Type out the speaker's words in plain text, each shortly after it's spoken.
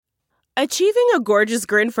Achieving a gorgeous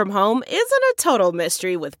grin from home isn't a total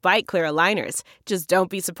mystery with Bite Clear aligners. Just don't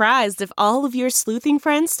be surprised if all of your sleuthing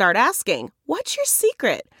friends start asking, "What's your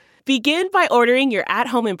secret?" Begin by ordering your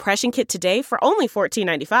at-home impression kit today for only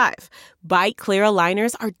 $14.95. Bite Clear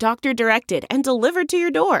aligners are doctor-directed and delivered to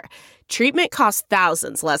your door. Treatment costs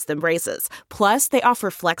thousands less than braces. Plus, they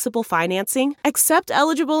offer flexible financing, accept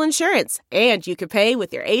eligible insurance, and you can pay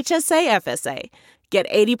with your HSA FSA. Get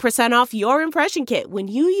 80% off your impression kit when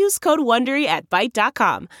you use code WONDERY at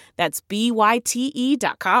Byte.com. That's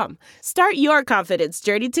BYTE.com. Start your confidence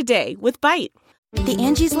journey today with Byte. The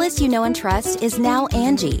Angie's List you know and trust is now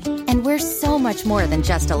Angie, and we're so much more than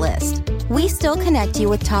just a list. We still connect you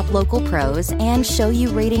with top local pros and show you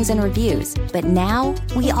ratings and reviews, but now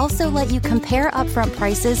we also let you compare upfront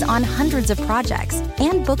prices on hundreds of projects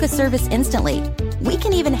and book a service instantly. We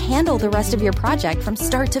can even handle the rest of your project from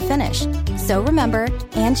start to finish. So remember,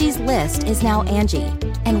 Angie's List is now Angie,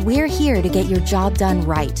 and we're here to get your job done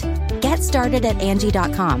right. Get started at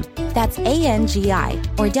Angie.com. That's ANGI,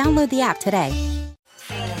 or download the app today.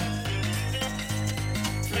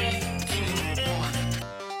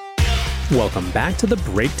 Welcome back to The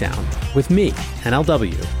Breakdown with me,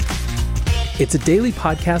 NLW. It's a daily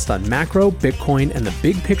podcast on macro, Bitcoin, and the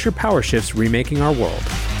big picture power shifts remaking our world.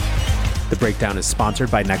 The Breakdown is sponsored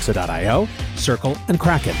by Nexo.io, Circle, and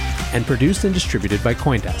Kraken, and produced and distributed by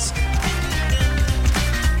CoinDesk.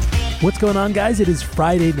 What's going on, guys? It is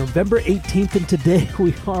Friday, November 18th, and today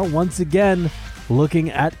we are once again looking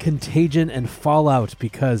at contagion and fallout,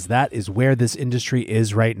 because that is where this industry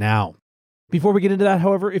is right now. Before we get into that,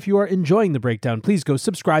 however, if you are enjoying The Breakdown, please go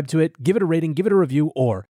subscribe to it, give it a rating, give it a review,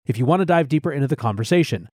 or if you want to dive deeper into the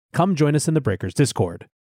conversation, come join us in the Breakers Discord.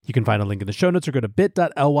 You can find a link in the show notes or go to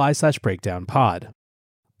bit.ly/breakdownpod.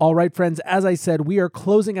 All right, friends, as I said, we are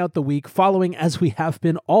closing out the week following, as we have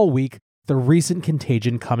been all week, the recent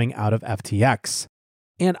contagion coming out of FTX.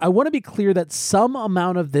 And I want to be clear that some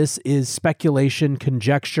amount of this is speculation,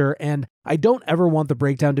 conjecture, and I don't ever want The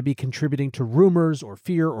Breakdown to be contributing to rumors or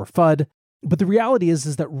fear or FUD. But the reality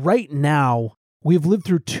is that right now, we've lived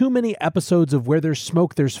through too many episodes of where there's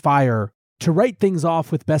smoke, there's fire, to write things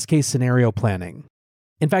off with best case scenario planning.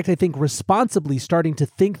 In fact, I think responsibly starting to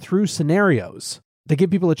think through scenarios that give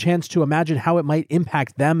people a chance to imagine how it might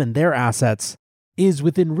impact them and their assets is,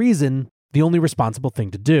 within reason, the only responsible thing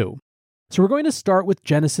to do. So we're going to start with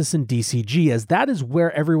Genesis and DCG, as that is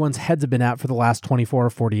where everyone's heads have been at for the last 24 or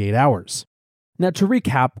 48 hours. Now, to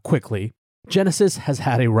recap quickly, Genesis has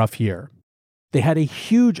had a rough year. They had a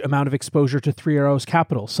huge amount of exposure to Three Arrows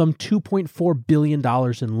Capital, some $2.4 billion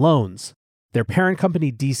in loans. Their parent company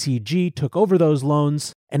DCG took over those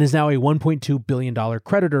loans and is now a $1.2 billion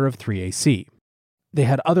creditor of 3AC. They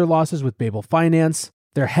had other losses with Babel Finance,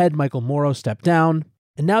 their head Michael Morrow stepped down,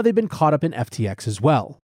 and now they've been caught up in FTX as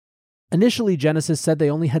well. Initially, Genesis said they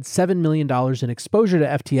only had $7 million in exposure to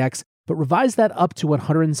FTX, but revised that up to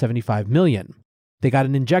 $175 million. They got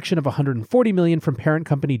an injection of $140 million from parent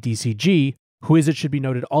company DCG, who is, it should be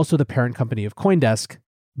noted, also the parent company of CoinDesk,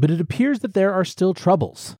 but it appears that there are still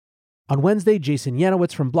troubles. On Wednesday, Jason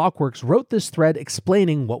Yanowitz from Blockworks wrote this thread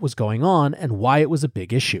explaining what was going on and why it was a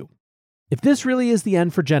big issue. If this really is the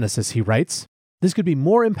end for Genesis, he writes, this could be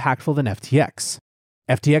more impactful than FTX.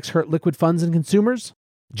 FTX hurt liquid funds and consumers.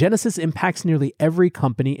 Genesis impacts nearly every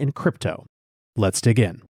company in crypto. Let's dig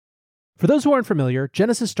in. For those who aren't familiar,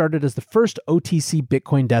 Genesis started as the first OTC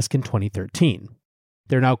Bitcoin desk in 2013.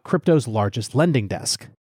 They're now crypto's largest lending desk.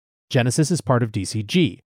 Genesis is part of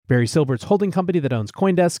DCG, Barry Silbert's holding company that owns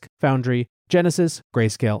CoinDesk, Foundry, Genesis,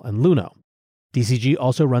 Grayscale, and Luno. DCG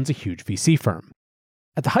also runs a huge VC firm.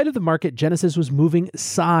 At the height of the market, Genesis was moving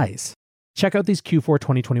size. Check out these Q4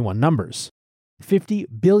 2021 numbers. $50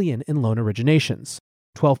 billion in loan originations,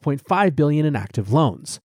 $12.5 billion in active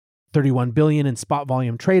loans, $31 billion in spot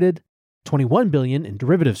volume traded, $21 billion in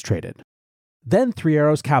derivatives traded. Then Three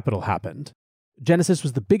Arrows Capital happened. Genesis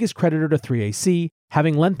was the biggest creditor to 3AC,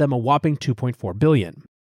 having lent them a whopping $2.4 billion.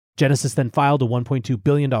 Genesis then filed a $1.2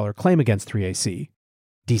 billion claim against 3AC.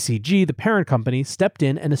 DCG, the parent company, stepped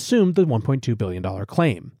in and assumed the $1.2 billion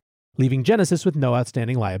claim, leaving Genesis with no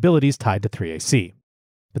outstanding liabilities tied to 3AC.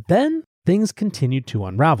 But then, things continued to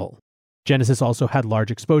unravel. Genesis also had large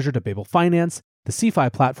exposure to Babel Finance, the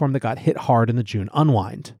CeFi platform that got hit hard in the June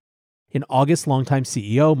unwind. In August, longtime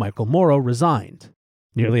CEO Michael Morrow resigned.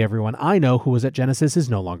 Nearly everyone I know who was at Genesis is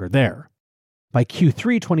no longer there. By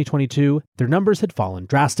Q3 2022, their numbers had fallen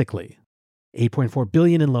drastically. $8.4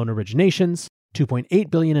 billion in loan originations,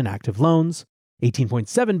 $2.8 billion in active loans,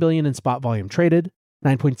 $18.7 billion in spot volume traded,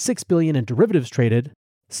 $9.6 billion in derivatives traded.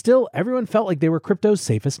 Still, everyone felt like they were crypto's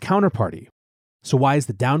safest counterparty. So why is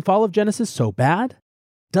the downfall of Genesis so bad?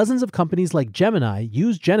 Dozens of companies like Gemini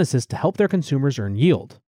use Genesis to help their consumers earn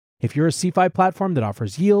yield. If you're a CeFi platform that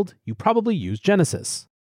offers yield, you probably use Genesis.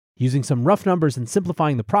 Using some rough numbers and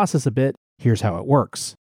simplifying the process a bit, here's how it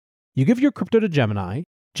works. You give your crypto to Gemini,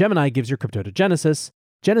 Gemini gives your crypto to Genesis,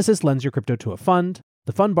 Genesis lends your crypto to a fund,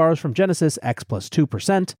 the fund borrows from Genesis X plus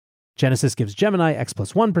 2%, Genesis gives Gemini X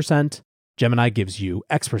plus 1%, Gemini gives you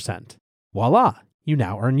X%. Voila, you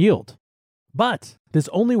now earn yield. But this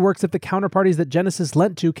only works if the counterparties that Genesis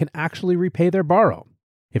lent to can actually repay their borrow.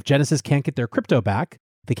 If Genesis can't get their crypto back,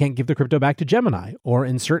 they can't give the crypto back to Gemini or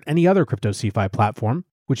insert any other crypto CeFi platform,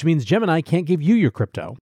 which means Gemini can't give you your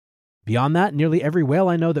crypto. Beyond that, nearly every whale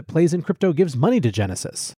I know that plays in crypto gives money to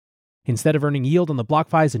Genesis. Instead of earning yield on the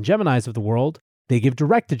BlockFis and Geminis of the world, they give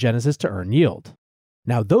direct to Genesis to earn yield.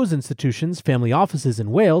 Now those institutions, family offices,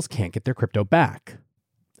 and whales can't get their crypto back.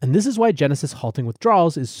 And this is why Genesis halting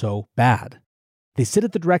withdrawals is so bad. They sit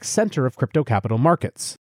at the direct center of crypto capital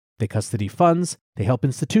markets. They custody funds, they help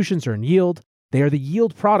institutions earn yield, they are the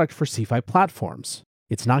yield product for CeFi platforms.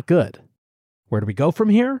 It's not good. Where do we go from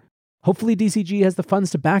here? Hopefully DCG has the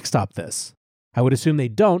funds to backstop this. I would assume they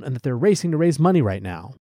don't and that they're racing to raise money right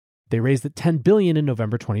now. They raised at $10 billion in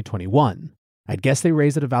November 2021. I'd guess they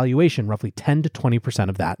raised at a valuation roughly 10 to 20%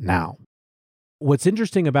 of that now. What's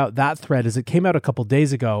interesting about that thread is it came out a couple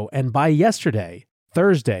days ago, and by yesterday,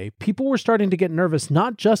 Thursday, people were starting to get nervous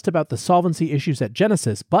not just about the solvency issues at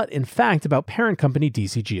Genesis, but in fact about parent company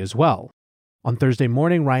DCG as well. On Thursday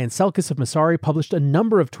morning, Ryan Selkis of Messari published a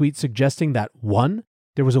number of tweets suggesting that 1.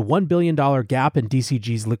 There was a $1 billion gap in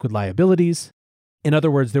DCG's liquid liabilities. In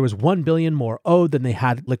other words, there was $1 billion more owed than they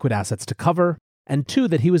had liquid assets to cover. And 2,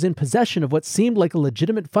 that he was in possession of what seemed like a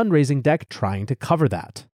legitimate fundraising deck trying to cover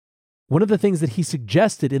that. One of the things that he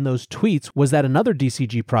suggested in those tweets was that another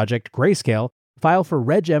DCG project, Grayscale, file for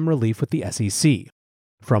Reg M relief with the SEC.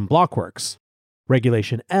 From Blockworks.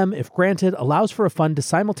 Regulation M, if granted, allows for a fund to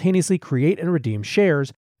simultaneously create and redeem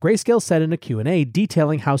shares, Grayscale said in a Q&A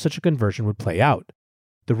detailing how such a conversion would play out.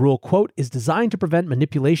 The rule, quote, is designed to prevent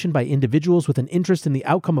manipulation by individuals with an interest in the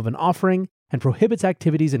outcome of an offering and prohibits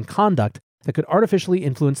activities and conduct that could artificially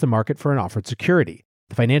influence the market for an offered security,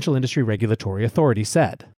 the Financial Industry Regulatory Authority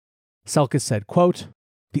said. Selkis said, quote,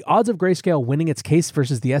 the odds of Grayscale winning its case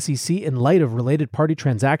versus the SEC in light of related party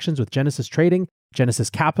transactions with Genesis Trading, Genesis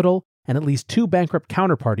Capital, and at least 2 bankrupt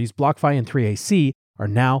counterparties, BlockFi and 3AC, are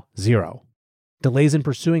now 0. Delays in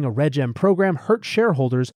pursuing a Reg M program hurt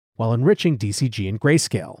shareholders while enriching DCG and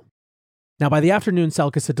Grayscale. Now, by the afternoon,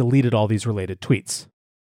 Selkis had deleted all these related tweets.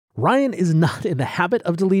 Ryan is not in the habit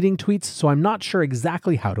of deleting tweets, so I'm not sure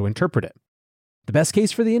exactly how to interpret it. The best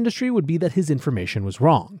case for the industry would be that his information was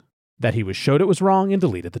wrong, that he was showed it was wrong and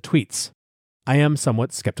deleted the tweets. I am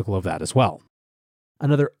somewhat skeptical of that as well.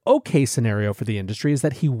 Another okay scenario for the industry is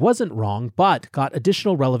that he wasn't wrong, but got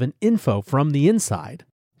additional relevant info from the inside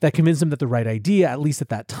that convinced him that the right idea, at least at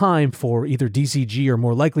that time, for either DCG or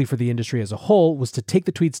more likely for the industry as a whole, was to take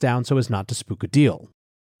the tweets down so as not to spook a deal.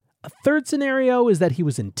 A third scenario is that he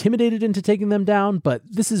was intimidated into taking them down, but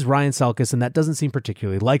this is Ryan Selkis and that doesn't seem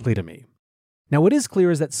particularly likely to me. Now, what is clear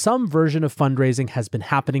is that some version of fundraising has been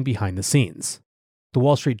happening behind the scenes. The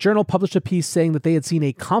Wall Street Journal published a piece saying that they had seen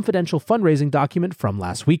a confidential fundraising document from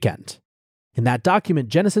last weekend. In that document,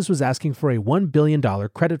 Genesis was asking for a $1 billion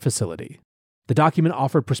credit facility. The document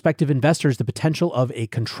offered prospective investors the potential of a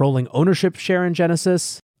controlling ownership share in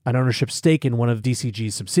Genesis, an ownership stake in one of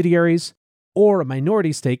DCG's subsidiaries, or a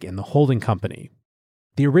minority stake in the holding company.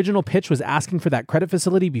 The original pitch was asking for that credit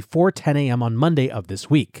facility before 10 a.m. on Monday of this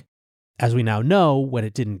week. As we now know, when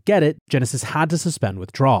it didn't get it, Genesis had to suspend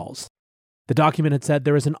withdrawals. The document had said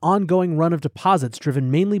there is an ongoing run of deposits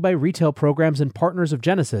driven mainly by retail programs and partners of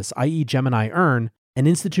Genesis, i.e. Gemini Earn, and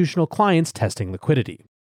institutional clients testing liquidity.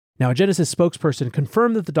 Now, a Genesis spokesperson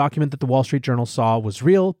confirmed that the document that the Wall Street Journal saw was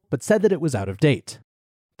real, but said that it was out of date.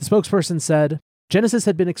 The spokesperson said, Genesis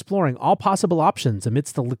had been exploring all possible options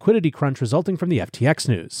amidst the liquidity crunch resulting from the FTX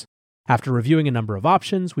news. After reviewing a number of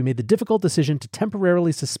options, we made the difficult decision to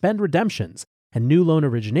temporarily suspend redemptions and new loan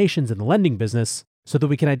originations in the lending business so that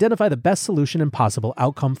we can identify the best solution and possible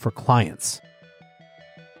outcome for clients.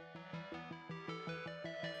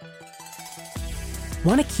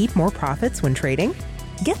 Want to keep more profits when trading?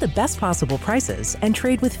 Get the best possible prices and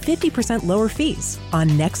trade with 50% lower fees on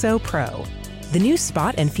Nexo Pro. The new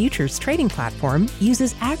spot and futures trading platform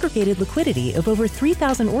uses aggregated liquidity of over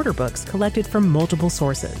 3,000 order books collected from multiple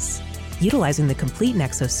sources. Utilizing the complete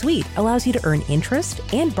Nexo suite allows you to earn interest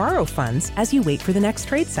and borrow funds as you wait for the next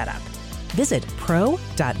trade setup. Visit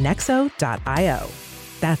pro.nexo.io.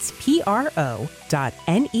 That's pro.nexo.io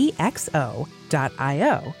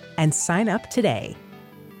and sign up today.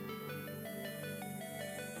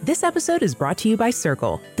 This episode is brought to you by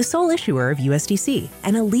Circle, the sole issuer of USDC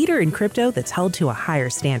and a leader in crypto that's held to a higher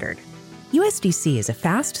standard. USDC is a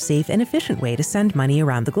fast, safe, and efficient way to send money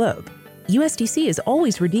around the globe. USDC is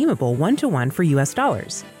always redeemable one-to-one for US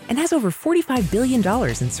dollars and has over $45 billion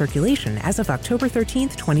in circulation as of October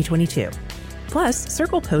 13th, 2022. Plus,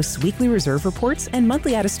 Circle posts weekly reserve reports and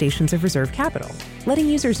monthly attestations of reserve capital, letting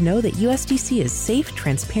users know that USDC is safe,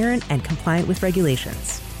 transparent, and compliant with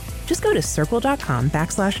regulations. Just go to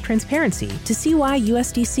circle.com/transparency to see why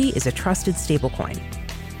USDC is a trusted stablecoin.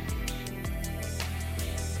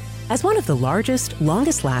 As one of the largest,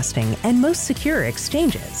 longest-lasting, and most secure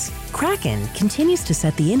exchanges, Kraken continues to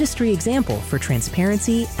set the industry example for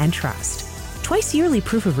transparency and trust. Twice-yearly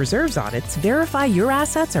proof of reserves audits verify your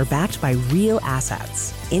assets are backed by real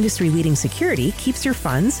assets. Industry-leading security keeps your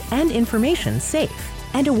funds and information safe.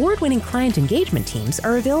 And award-winning client engagement teams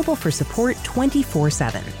are available for support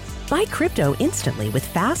 24/7. Buy crypto instantly with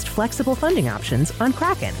fast, flexible funding options on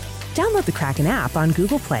Kraken. Download the Kraken app on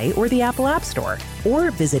Google Play or the Apple App Store, or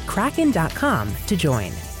visit kraken.com to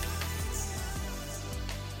join.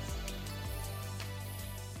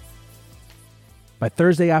 By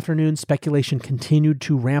Thursday afternoon, speculation continued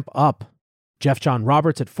to ramp up. Jeff John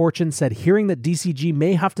Roberts at Fortune said hearing that DCG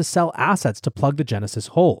may have to sell assets to plug the Genesis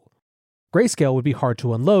hole. Grayscale would be hard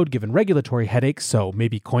to unload given regulatory headaches, so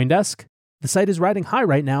maybe CoinDesk? The site is riding high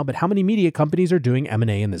right now, but how many media companies are doing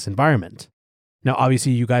M&A in this environment? Now,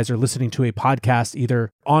 obviously, you guys are listening to a podcast either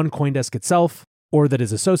on CoinDesk itself or that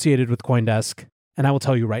is associated with CoinDesk, and I will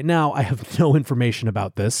tell you right now, I have no information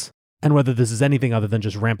about this and whether this is anything other than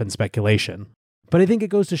just rampant speculation. But I think it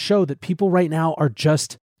goes to show that people right now are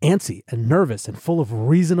just antsy and nervous and full of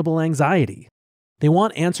reasonable anxiety. They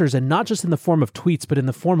want answers, and not just in the form of tweets, but in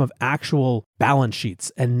the form of actual balance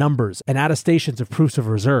sheets and numbers and attestations of proofs of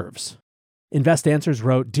reserves. Invest Answers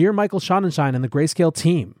wrote, "Dear Michael Schonenstein and the Grayscale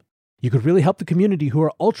team, you could really help the community who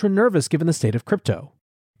are ultra nervous given the state of crypto.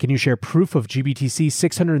 Can you share proof of GBTC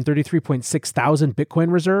 633.6 thousand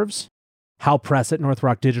Bitcoin reserves?" Hal Press at North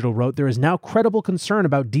Rock Digital wrote, "There is now credible concern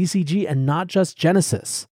about DCG and not just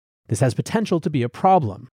Genesis. This has potential to be a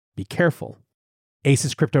problem. Be careful."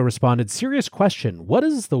 Aces Crypto responded, "Serious question. What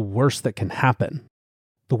is the worst that can happen?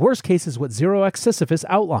 The worst case is what 0x Sisyphus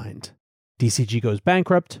outlined. DCG goes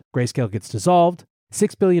bankrupt, Grayscale gets dissolved,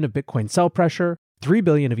 6 billion of Bitcoin sell pressure, 3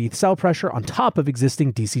 billion of ETH sell pressure on top of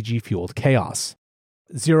existing DCG-fueled chaos."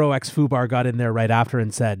 0x Fubar got in there right after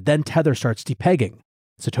and said, "Then Tether starts depegging.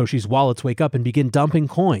 Satoshi's wallets wake up and begin dumping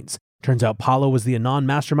coins. Turns out Paulo was the Anon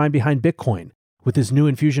mastermind behind Bitcoin. With this new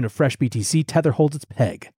infusion of fresh BTC, Tether holds its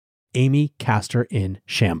peg. Amy Castor in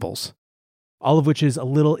shambles." All of which is a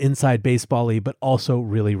little inside baseball-y, but also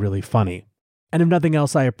really, really funny. And if nothing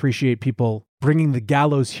else, I appreciate people bringing the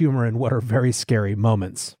gallows humor in what are very scary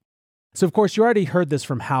moments. So of course, you already heard this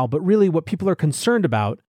from Hal, but really what people are concerned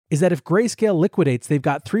about is that if Grayscale liquidates, they've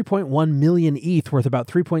got 3.1 million ETH worth about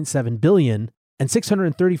 3.7 billion and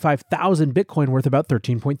 635,000 Bitcoin worth about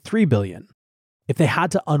 13.3 billion. If they had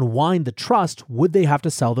to unwind the trust, would they have to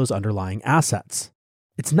sell those underlying assets?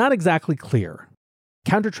 It's not exactly clear.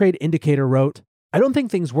 Countertrade Indicator wrote, "I don't think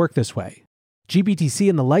things work this way. GBTC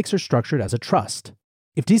and the likes are structured as a trust.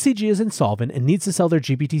 If DCG is insolvent and needs to sell their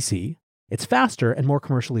GBTC, it's faster and more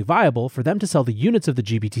commercially viable for them to sell the units of the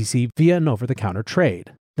GBTC via an over-the-counter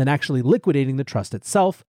trade than actually liquidating the trust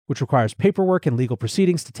itself, which requires paperwork and legal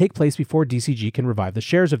proceedings to take place before DCG can revive the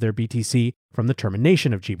shares of their BTC from the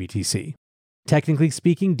termination of GBTC. Technically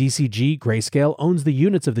speaking, DCG, Grayscale, owns the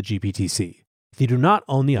units of the GBTC. They do not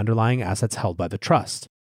own the underlying assets held by the trust.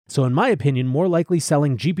 So in my opinion, more likely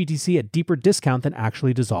selling GBTC at deeper discount than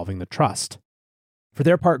actually dissolving the trust." For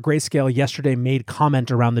their part, Grayscale yesterday made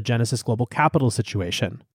comment around the Genesis Global Capital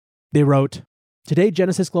situation. They wrote, "Today,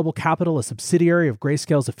 Genesis Global Capital, a subsidiary of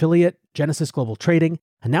Grayscale's affiliate, Genesis Global Trading,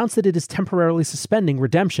 announced that it is temporarily suspending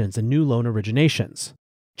redemptions and new loan originations.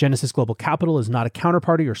 Genesis Global Capital is not a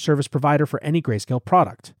counterparty or service provider for any Grayscale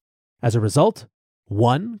product. As a result,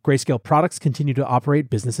 1. Grayscale products continue to operate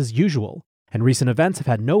business as usual, and recent events have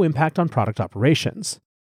had no impact on product operations.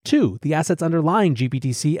 2. The assets underlying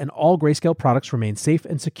GBTC and all Grayscale products remain safe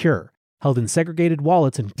and secure, held in segregated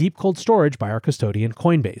wallets and deep cold storage by our custodian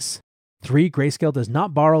Coinbase. 3. Grayscale does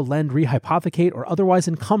not borrow, lend, rehypothecate, or otherwise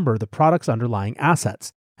encumber the product's underlying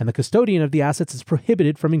assets, and the custodian of the assets is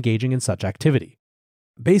prohibited from engaging in such activity."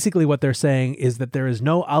 Basically, what they're saying is that there is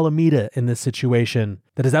no Alameda in this situation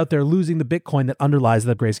that is out there losing the Bitcoin that underlies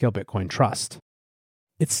the Grayscale Bitcoin Trust.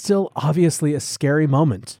 It's still obviously a scary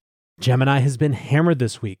moment. Gemini has been hammered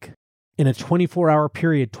this week. In a 24-hour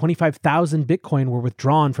period, 25,000 Bitcoin were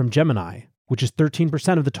withdrawn from Gemini, which is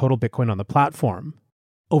 13% of the total Bitcoin on the platform.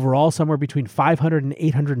 Overall, somewhere between $500 and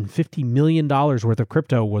 $850 million worth of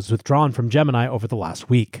crypto was withdrawn from Gemini over the last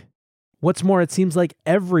week. What's more, it seems like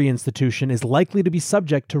every institution is likely to be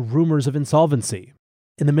subject to rumors of insolvency.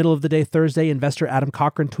 In the middle of the day Thursday, investor Adam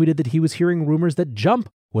Cochran tweeted that he was hearing rumors that Jump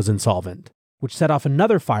was insolvent, which set off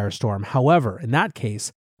another firestorm. However, in that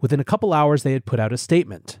case, within a couple hours, they had put out a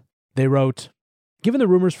statement. They wrote, "Given the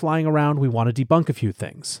rumors flying around, we want to debunk a few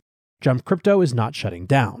things. Jump Crypto is not shutting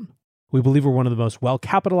down. We believe we're one of the most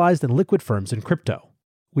well-capitalized and liquid firms in crypto.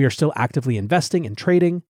 We are still actively investing and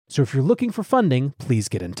trading, so if you're looking for funding, please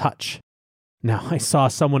get in touch." Now, I saw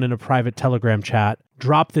someone in a private Telegram chat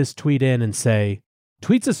drop this tweet in and say,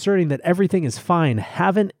 "Tweets asserting that everything is fine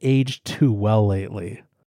haven't aged too well lately."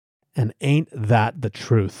 And ain't that the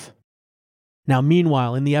truth? Now,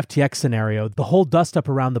 meanwhile, in the FTX scenario, the whole dust-up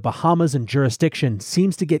around the Bahamas and jurisdiction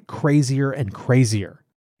seems to get crazier and crazier.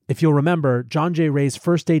 If you'll remember, John J. Ray's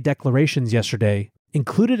first-day declarations yesterday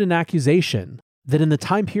included an accusation that in the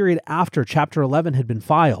time period after Chapter 11 had been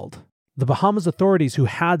filed, the Bahamas authorities who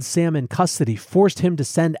had Sam in custody forced him to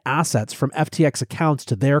send assets from FTX accounts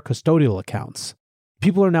to their custodial accounts.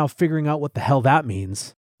 People are now figuring out what the hell that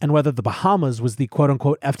means, and whether the Bahamas was the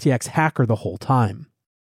quote-unquote FTX hacker the whole time.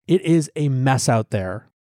 It is a mess out there,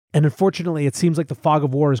 and unfortunately it seems like the fog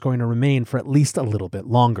of war is going to remain for at least a little bit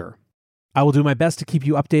longer. I will do my best to keep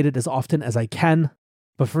you updated as often as I can,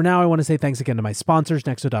 but for now I want to say thanks again to my sponsors,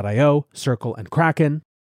 Nexo.io, Circle, and Kraken,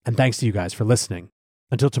 and thanks to you guys for listening.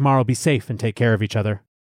 Until tomorrow, be safe and take care of each other.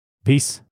 Peace.